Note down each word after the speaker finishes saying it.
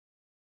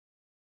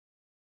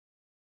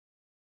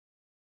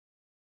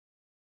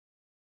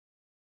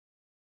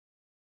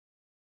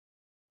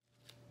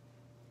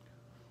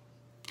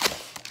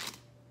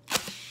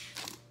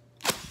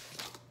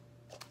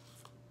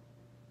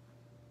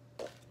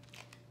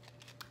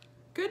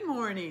Good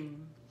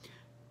morning.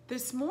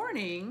 This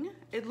morning,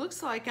 it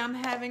looks like I'm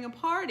having a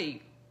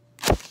party.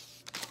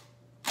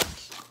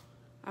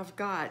 I've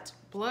got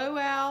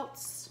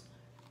blowouts,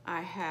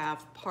 I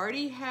have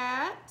party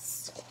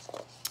hats,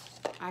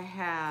 I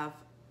have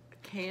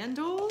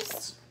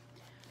candles,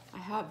 I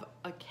have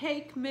a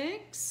cake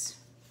mix,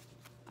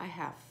 I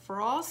have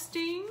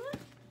frosting,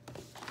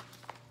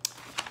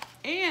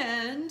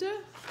 and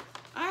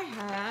I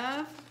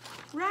have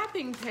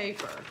wrapping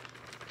paper.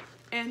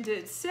 And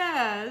it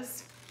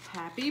says,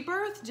 "Happy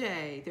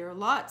birthday." There are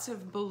lots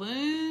of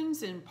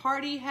balloons and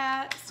party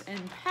hats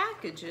and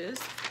packages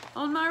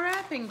on my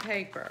wrapping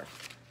paper.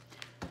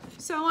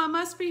 So I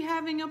must be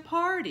having a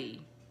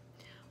party.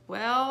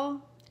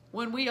 Well,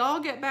 when we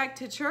all get back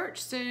to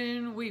church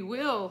soon, we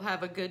will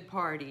have a good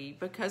party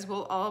because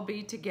we'll all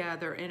be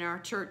together in our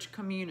church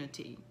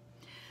community.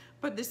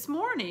 But this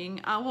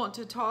morning, I want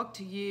to talk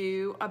to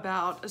you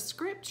about a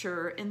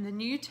scripture in the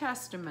New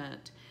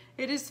Testament.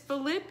 It is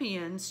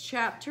Philippians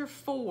chapter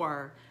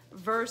 4,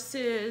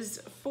 verses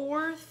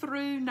 4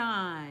 through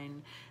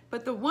 9.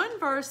 But the one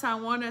verse I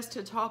want us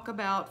to talk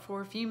about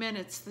for a few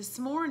minutes this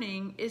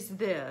morning is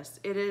this.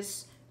 It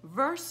is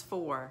verse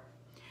 4.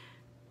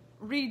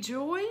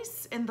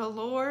 Rejoice in the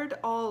Lord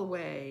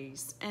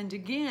always, and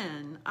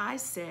again I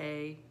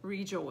say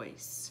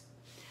rejoice.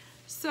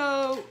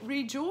 So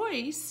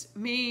rejoice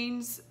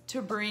means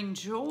to bring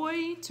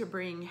joy, to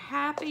bring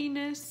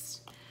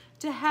happiness,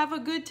 to have a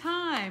good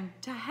time,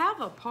 to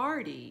have a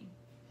party.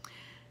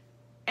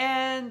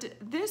 And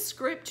this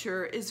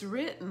scripture is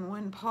written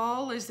when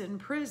Paul is in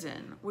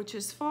prison, which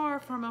is far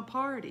from a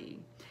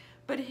party.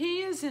 But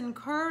he is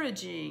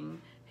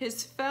encouraging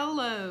his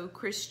fellow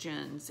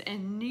Christians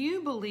and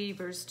new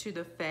believers to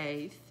the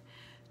faith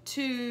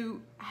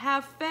to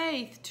have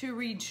faith, to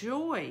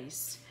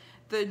rejoice.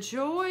 The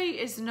joy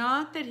is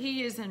not that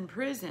he is in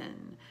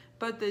prison,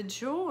 but the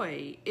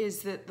joy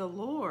is that the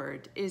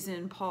Lord is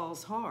in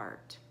Paul's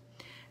heart.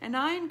 And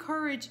I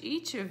encourage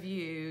each of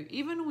you,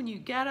 even when you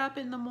get up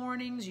in the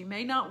mornings, you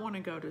may not want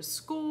to go to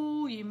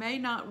school, you may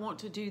not want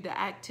to do the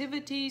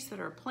activities that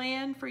are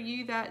planned for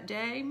you that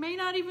day, may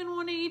not even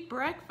want to eat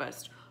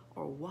breakfast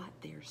or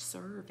what they're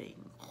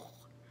serving.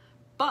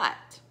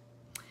 But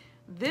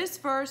this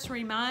verse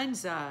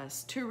reminds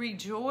us to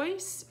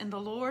rejoice in the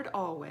Lord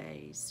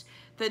always,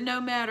 that no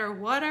matter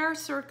what our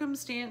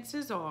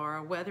circumstances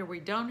are, whether we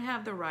don't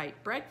have the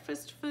right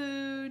breakfast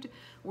food,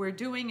 we're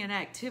doing an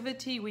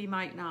activity we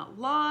might not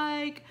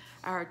like,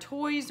 our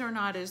toys are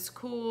not as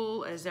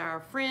cool as our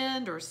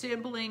friend or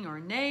sibling or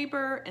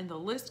neighbor, and the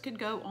list could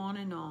go on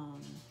and on.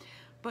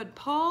 But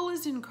Paul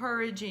is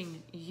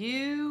encouraging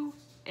you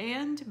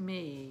and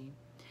me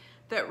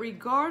that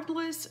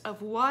regardless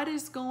of what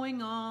is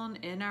going on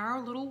in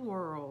our little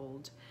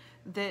world,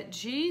 that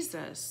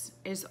Jesus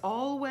is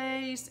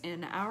always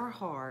in our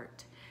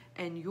heart,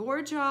 and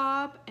your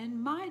job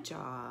and my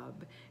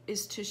job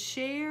is to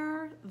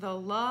share the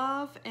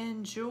love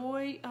and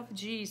joy of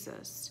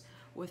Jesus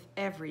with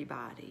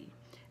everybody.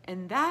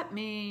 And that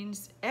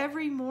means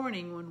every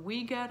morning when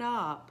we get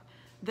up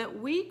that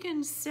we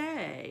can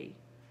say,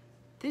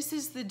 "This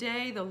is the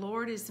day the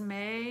Lord has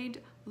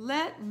made.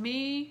 Let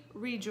me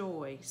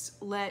rejoice.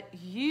 Let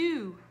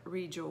you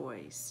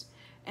rejoice."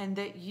 And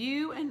that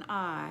you and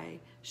I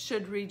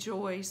should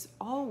rejoice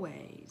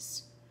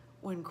always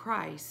when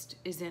Christ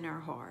is in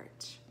our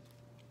heart.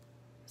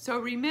 So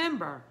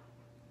remember,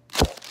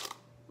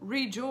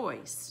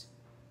 rejoice.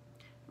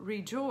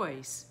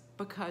 Rejoice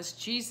because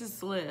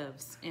Jesus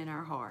lives in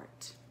our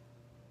heart.